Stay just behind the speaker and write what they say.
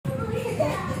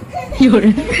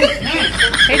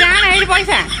এইটা আন এই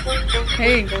পয়সা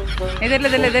এই দেলে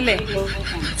দেলে দেলে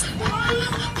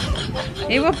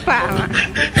এই বাপ্পা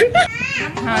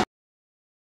হ্যাঁ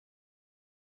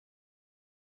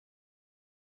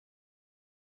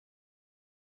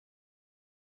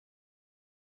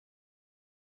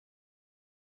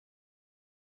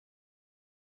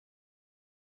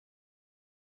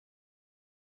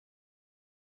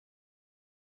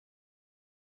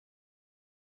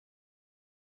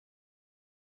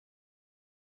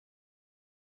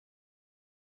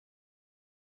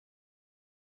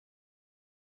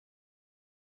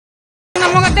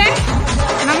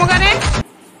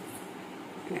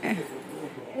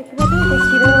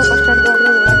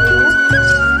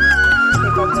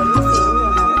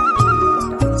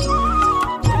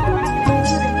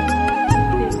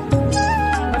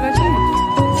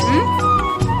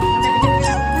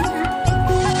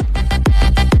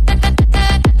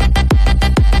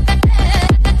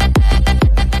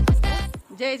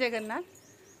जय जगन्नाथ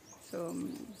सो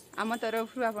आम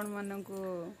तरफ आपण मानक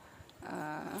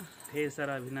ढेर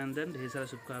सारा अभिनंदन ढेर सारा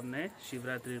शुभकामनाएं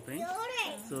शिवरात्रि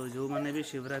सो जो मैंने भी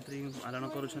शिवरात्रि पालन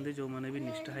करुँच जो मैंने भी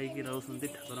निष्ठा होगी रोचे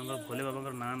ठाकुर भोले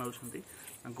बाबा ना नौ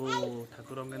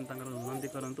ठाकुर उन्नति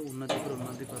करूँ उन्नति पर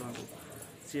उन्नति करूँ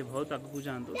सी बहुत आगू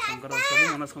जातु सब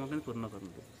मनस्कामना पूर्ण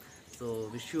करूँ तो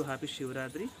wish you happy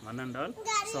Shivratri one and all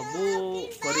सबू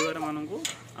परिवार मानक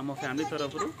आम फैमिली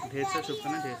तरफ ढेर सारा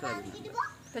शुभकामना ढेर सारा अभिनंदन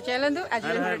तो चलतु आज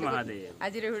महादेव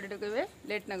आज वीडियो को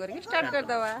लेट न करके स्टार्ट कर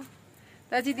दवा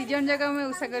तो आज दी जन जगह में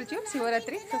उषा कर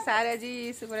शिवरात्रि तो सारे आज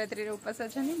शिवरात्रि उपास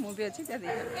अच्छा मु भी अच्छी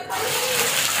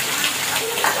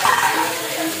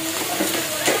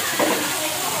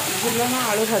झुलना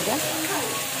आलू भजा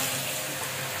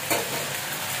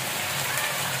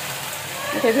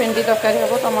ये भेंडी तरकारी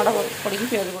हम टमाटो पड़ी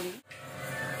प्याज पड़ी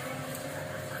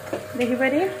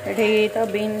देखिपारे ये तो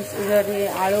बीन्स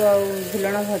आलू आ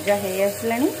झुलण भजा हो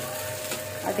आसला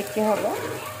टे हम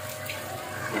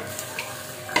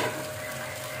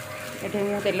ये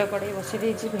मुझे तेल कड़े बसी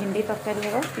देती भेंडी तरकारी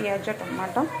हम पियाज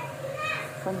टमाटो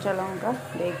कंचा लंका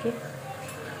देके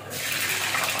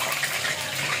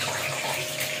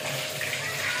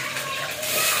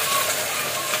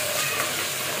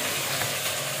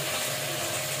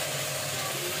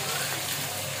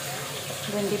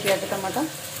भेंडी पियाज टमाटो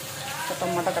तो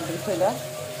टमाटो काटिक थोड़ा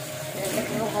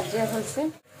भाजा भलसे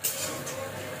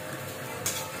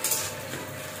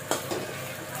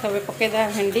सब पकईदा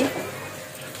भेंडी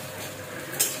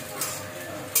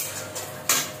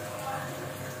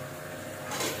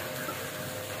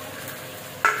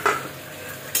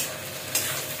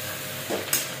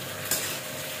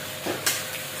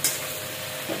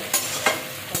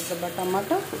दबा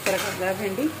टमाटो ऊपर करदे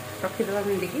भेंडी रखीदे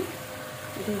भेंडी की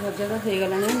ये भजा तो हो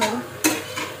गला मोर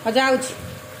भजा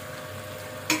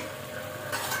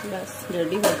बस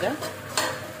रेडी भजा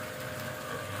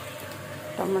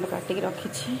टमाटो काटिक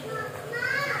रखी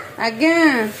आज्ञा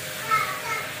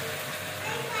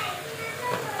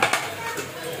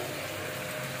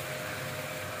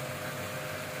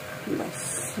बस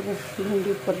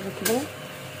भेंडी ऊपर रखीदे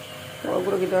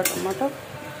ऊपर रखीदे टमाटो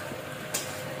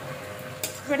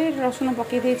रसुण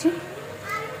पकई देछि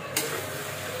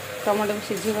टमाटो भी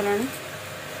सीझी गला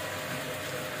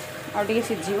आगे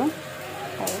सीझ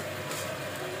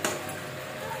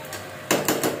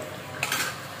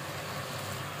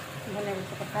भले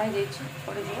पका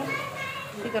पड़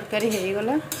जाए तरकारी हो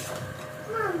गला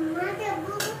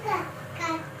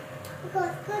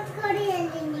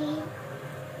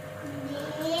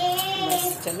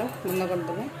चलो बंद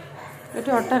करदे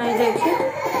ये अटा नहीं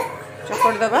जाए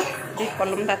चकड़ दबा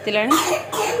कलम तातिला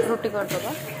रुटी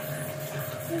करदबा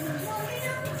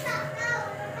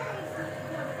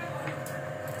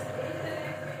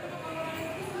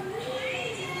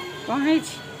कौन है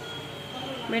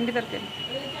भेंडी तरकारी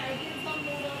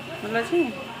भल अच्छे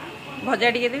भजा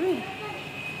टे देवी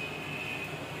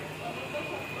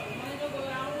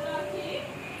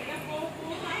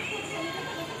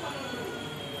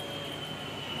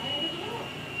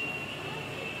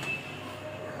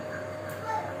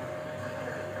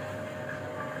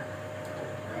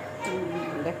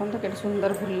देखो तो केटे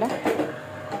सुंदर फुलला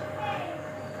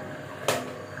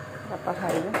बापा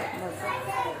खाइबे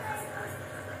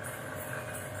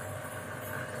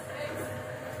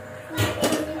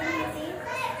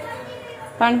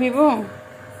पानी पीबो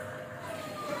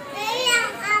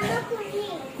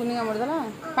कुनी का मरदला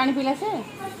पानी पीला से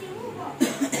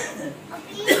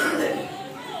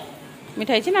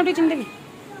मिठाई छी ना उठी चिंता की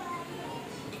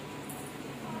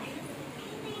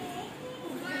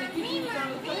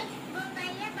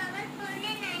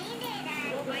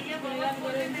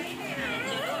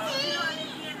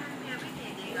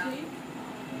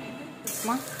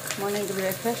उपमा मॉर्निंग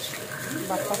ब्रेकफास्ट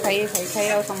बापा खाइए खाई खाई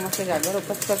आ समस्ते जागर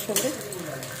उपास कर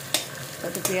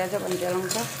पियाज कंचा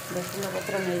लंका बेसन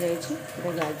पत्र नहीं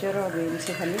जाइए गाजर बीन्स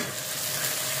खाली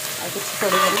आ किसी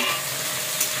पड़ोनी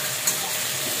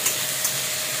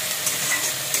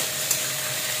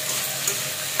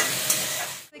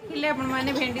देखिले आपण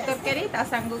मैंने भेंडी तरकारी ता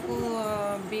सांग को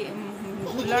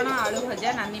झुलण आलू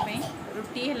भजा नानी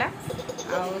रुटी है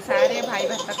सारे भाई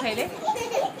भात खाइले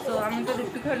तो आम तो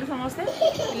रुटी खाइलु समस्ते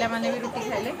पिला माने भी रुटी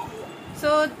खाइले सो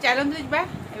चलतु जा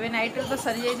ए नाइट तो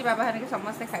सरी जाइए बाबा हर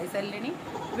समस्ते खाई सारे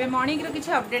ए मॉर्निंग रो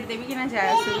किसी अपडेट देवी कि ना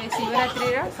शिवरात्रि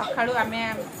सका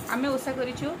आम ओषा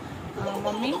करूँ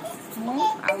मम्मी मु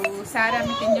आउ सार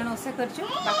आम 3 जन ओषा करूँ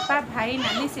बापा भाई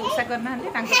नानी से ओषा करना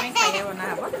खाया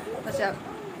बना हम तो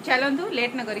चलतु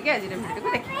लेट न करके आज वीडियो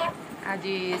को देखिए आज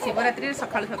शिवरात्रि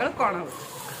सका सका कौन हो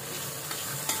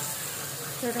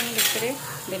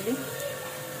डेली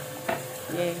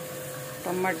ये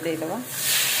टमाट देदेव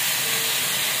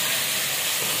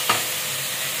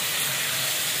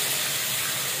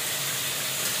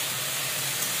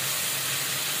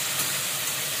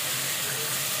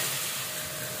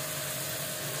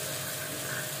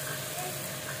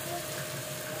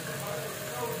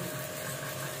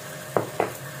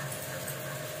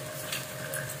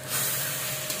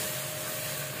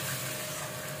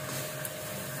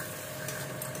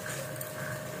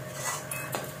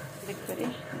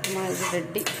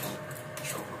रेडी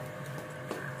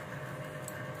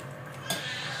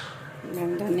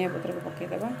धनिया पत्र को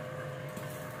पकईदेवा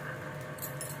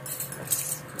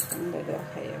देदेवा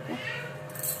खाइए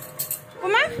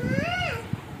उपमा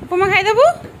उपमा खाईदेबू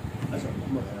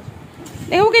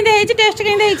देखू के टेस्ट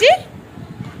के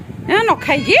न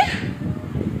खाई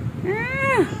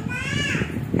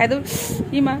खाईदे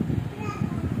ये माँ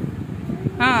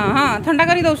हाँ हाँ ठंडा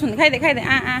कर दौरान खाईदे खाईदे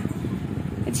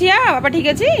झिया बापा ठीक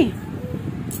अच्छे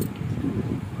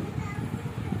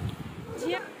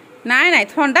नाई नाई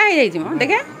ठंडा हो जाए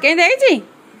देखे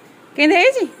कहीं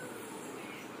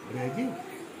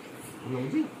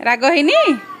राग हैनी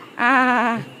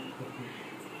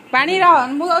पानी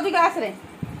रही ग्लास रे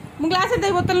ग्लास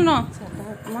दे बोतल न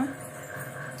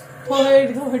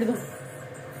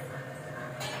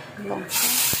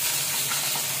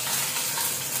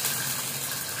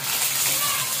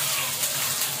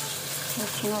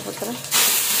रसुण पत्र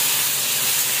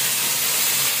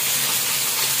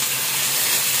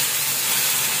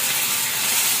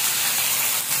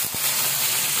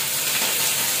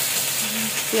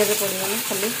पियाज पड़ेगा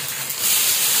खाली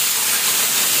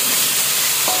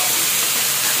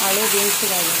आलू बीन्स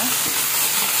गाजर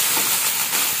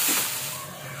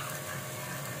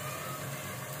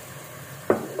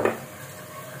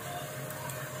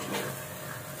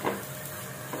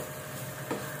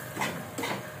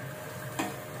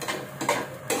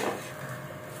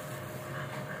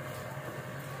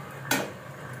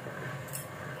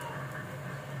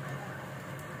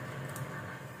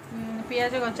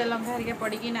पियाज कंचा लंका हरिका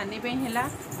पड़ी नानी है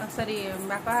सॉरी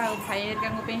बापा भाई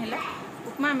हरिका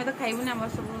उपमा आम तो खाइबू ना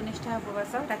सब निष्ठा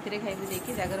उपवास राति खाइबू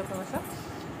देखिए जागर उपवास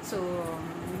सो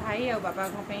भाई आ बापा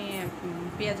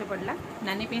पियाज पड़ला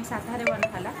नानी साधारे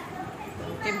बनाला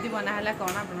केमती बनाला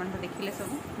कौन आप देखिले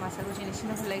सब मशा को निश्चित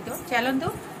भल लगे चलतु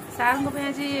सार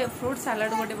आज फ्रूट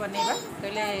सालाड गोटे बनइबा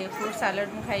कहले फ्रूट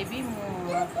सालाड मु खाइबी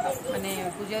माने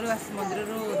पूजा मंदिर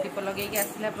दीप लगे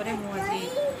आसला मुझे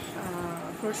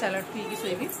फ्रूट सालाड पीकी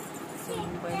शोबी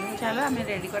कहली चलो आम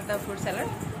रेडी करदा फ्रूट सालाड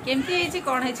केमती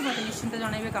कौन है मत निश्चिंत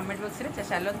जनइबे कमेंट बॉक्स रे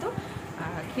चलतु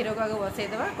क्षीर को आगे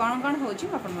बसईदेवा कौन कौन हो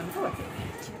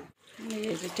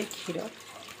बतई क्षीर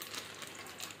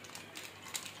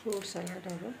फ्रूट सालाड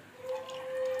हम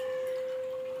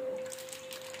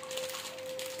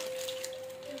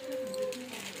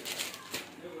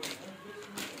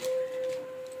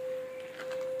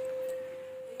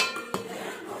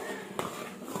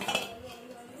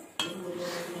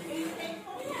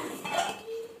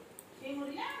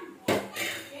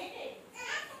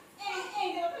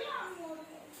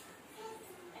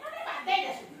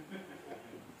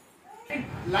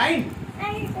लाइन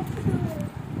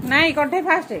नहीं कंठे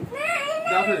फास्ट है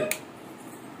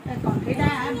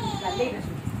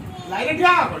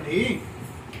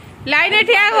लाइन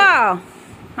ठिया हुआ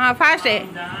हाँ फास्ट है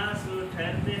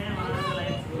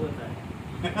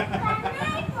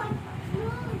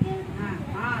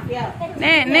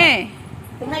ने ने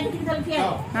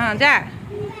हाँ जा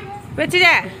पीछे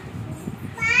जा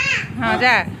हाँ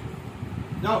जा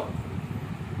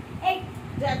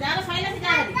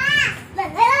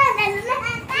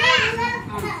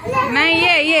नहीं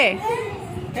ये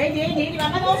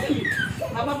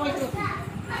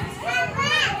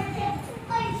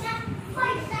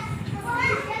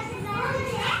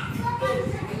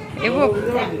एवो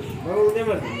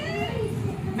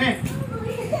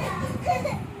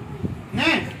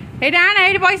एटा आना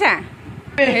एटी पैसा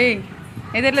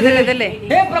हे देले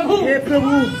हे प्रभु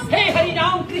हे हरि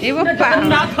राम कृष्ण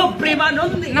जगन्नाथ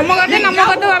प्रेमानंद नमो करते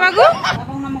बाबा को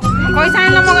पैसा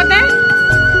नमो करते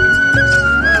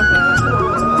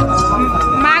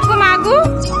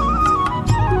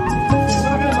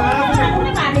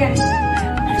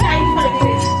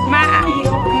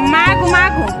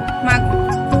मागू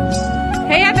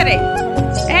हे आतरे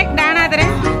एक डाण आतरे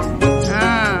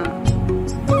हाँ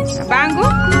बांगू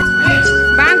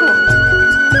बाबा को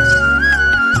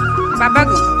बाबा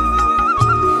को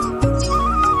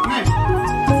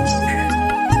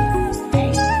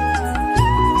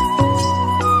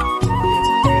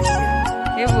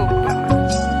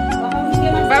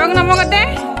नमो करते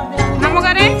नमो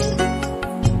करे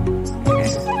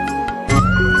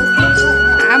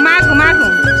मागू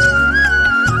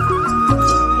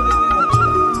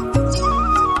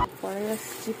पलि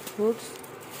आसी फ्रुट्स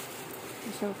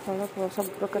सब फल सब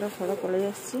प्रकार फल पलि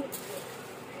आसी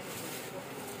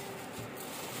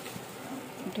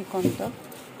कंद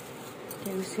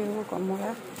सेव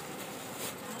कमला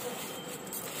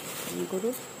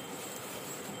अंगूर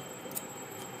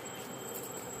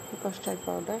कस्टर्ड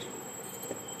पाउडर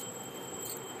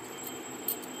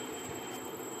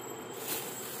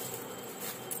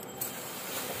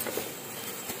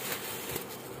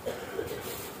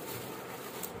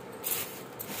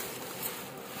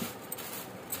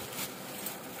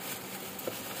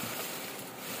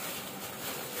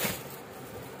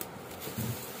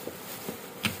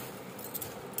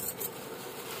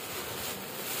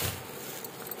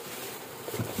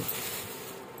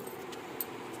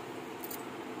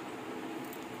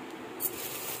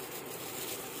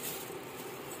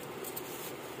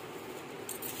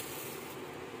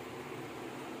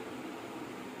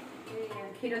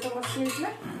क्षीर तो बसी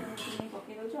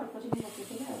पकई दे अल्प चीनी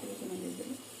पकई चीनी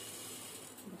देदेली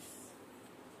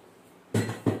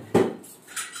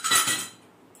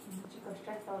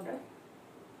कस्टर्ड पाउडर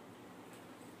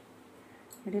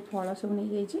ये फल सब नहीं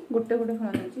जाइए गोटे गोटे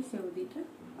फल नहीं सेव दीटा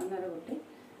अनार गोटे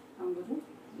अंगूर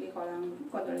ये कला अंगूर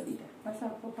कदली दीटा बस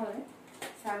अल्प फल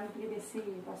साल टे बेसी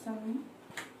पसंद नहीं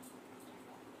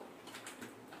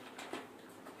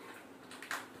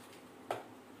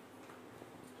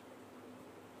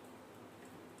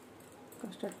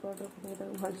कस्टर्ड पाउडर पकड़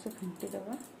भलसे फेंटी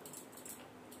देवा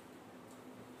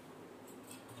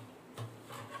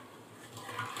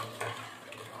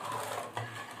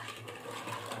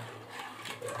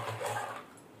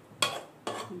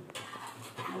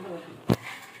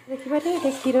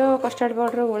देखिए क्षीर कस्टर्ड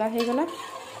पाउडर गोला हो गला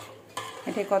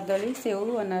ये कदली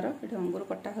सेव अनार ये अंगूर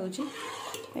कटा होची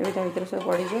एबे ता भीतर सब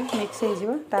पड़ी जाए मिक्स हो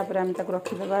जाए तापर हम ताको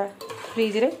रखिदेबा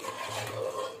फ्रिज रे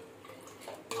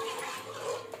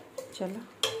चलो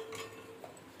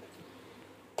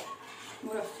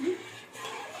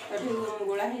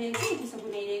गोला हो सब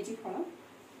नहीं फल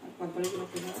कदली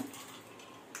रखिदेबा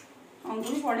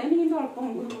अंगूर पड़ेनि कि अल्प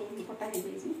अंगूर कटा हो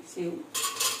सेव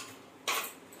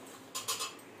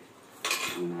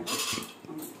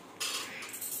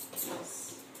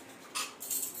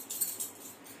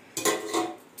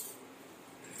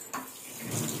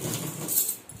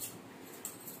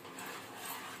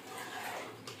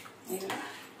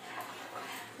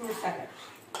फ्रूट सलाड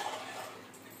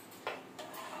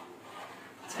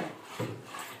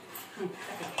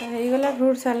तो हो गला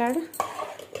fruit salad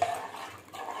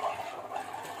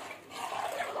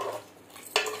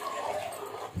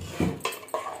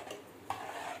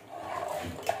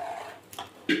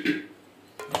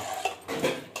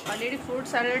already fruit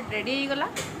salad ready हो गला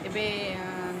एबे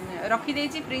रखी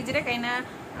देछि फ्रिज रे कहिना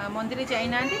मंदिर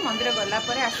जाइना मंदिर गला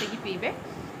परे आसिकी पीबे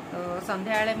तो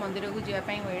संध्या बेले मंदिर को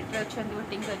जावाई वेट अच्छा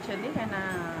वेटिंग अच्छा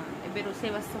कहीं रोसे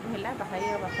बास सब है भाई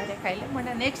और बापा खाइले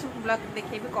मैं नेक्स्ट ब्लॉग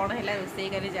देखिए कौन है रोसे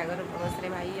करी जागर बस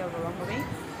भाई और बाबा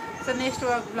सो नेक्स्ट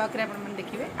ब्लॉग रे अपन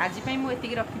देखिए आज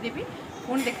मुझे रखीदेवी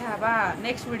पुणी देखा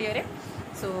नेक्स्ट वीडियो रे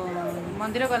सो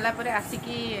मंदिर गला पर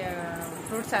आसिकी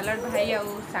फ्रूट सलाड भाई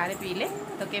आउ सारे पीले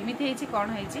तो केमी कौन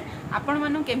है आपण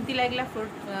मानू केमती लगला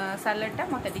फ्रूट सलाडटा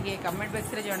मत कमेंट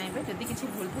बॉक्स रे जनइबे जदि किसी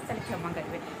भूल थे ताले क्षमा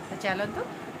करेंगे तो चलतु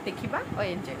देखा और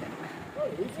एंजॉय करवा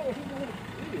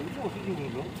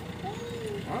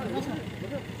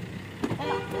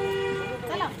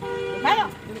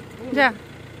जा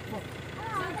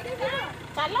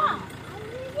चलो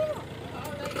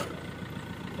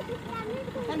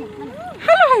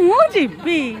हेलो मु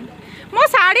जीबी मो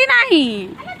साड़ी नहीं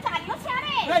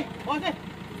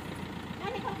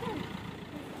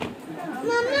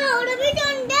मम्मा और भी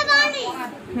डंडे गानी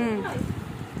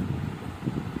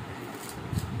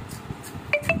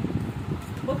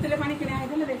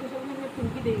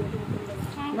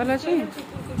ଭଲ ଅଛି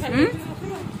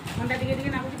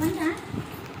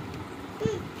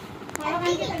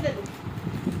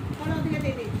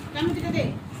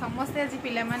ସମସ୍ତେ ଆଜି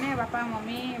ପିଲାମାନେ ବାପା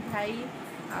ମମି ଭାଇ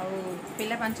ଆଉ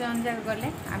ପିଲା 5 ଜଣ ଯାକ ଗଲେ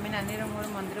ଆମେ ନାନୀର ମୋର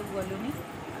ମନ୍ଦିରକୁ ଗଲୁନି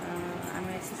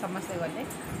ଆମେ ସମସ୍ତେ गले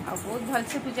आ बहुत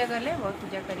भलसे पूजा कले बहुत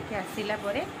पूजा करके आसला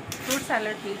फ्रूट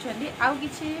सालाड पीछे आउ कि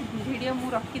वीडियो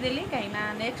मुझे रखीदेली कहीं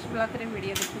नेक्स्ट ब्लॉग रे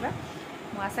वीडियो देखा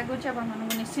मुझे आशा करूँ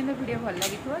निश्चिंत वीडियो भल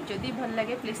लगी जदि भल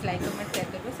लगे प्लीज लाइक कमेंट शेयर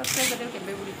करेंगे सब्सक्राइब करेंगे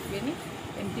केवे भूलिए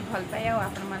एमती भल पाए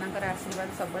आपर आशीर्वाद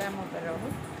सब आम रहू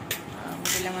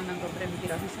पिला एमती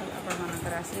रही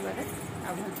आपर आशीर्वाद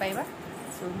आ भल पाइबा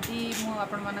सेमती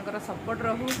मुझे सपोर्ट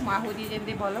रहू आहरी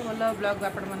जमी भल भल ब्लॉग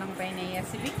आपण नहीं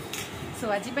आसबि सो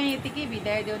आज ये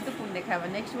विदाय दिंतु पुणी देखा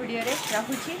नेक्स्ट वीडियो रे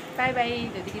रखुची बाय बाय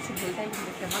जदि किसी भूल था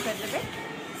क्षमा करदे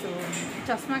सो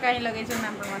चश्मा कहीं लगे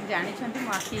आप जानते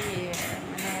मो आखि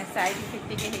मैंने साइड इफेक्ट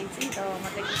टी तो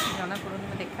मत किसी जना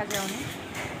पड़ूनी देखा जाऊनी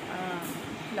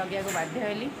लगे बाध्य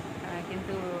हली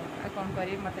किंतु कौन कर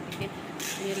मत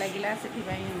ये लगिला से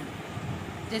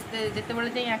जिते बड़े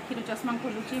जाए आखिर चश्मा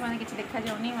खोलुची माने किसी देखा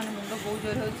जाऊनी माने मुंड बहुत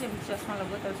जोर हो चश्मा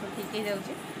लगे तो सब ठीक हो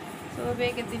जाऊँगी सो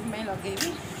ए के दिन में लगे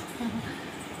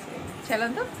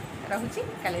चलतु रखुची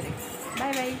काले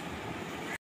बाय बाय।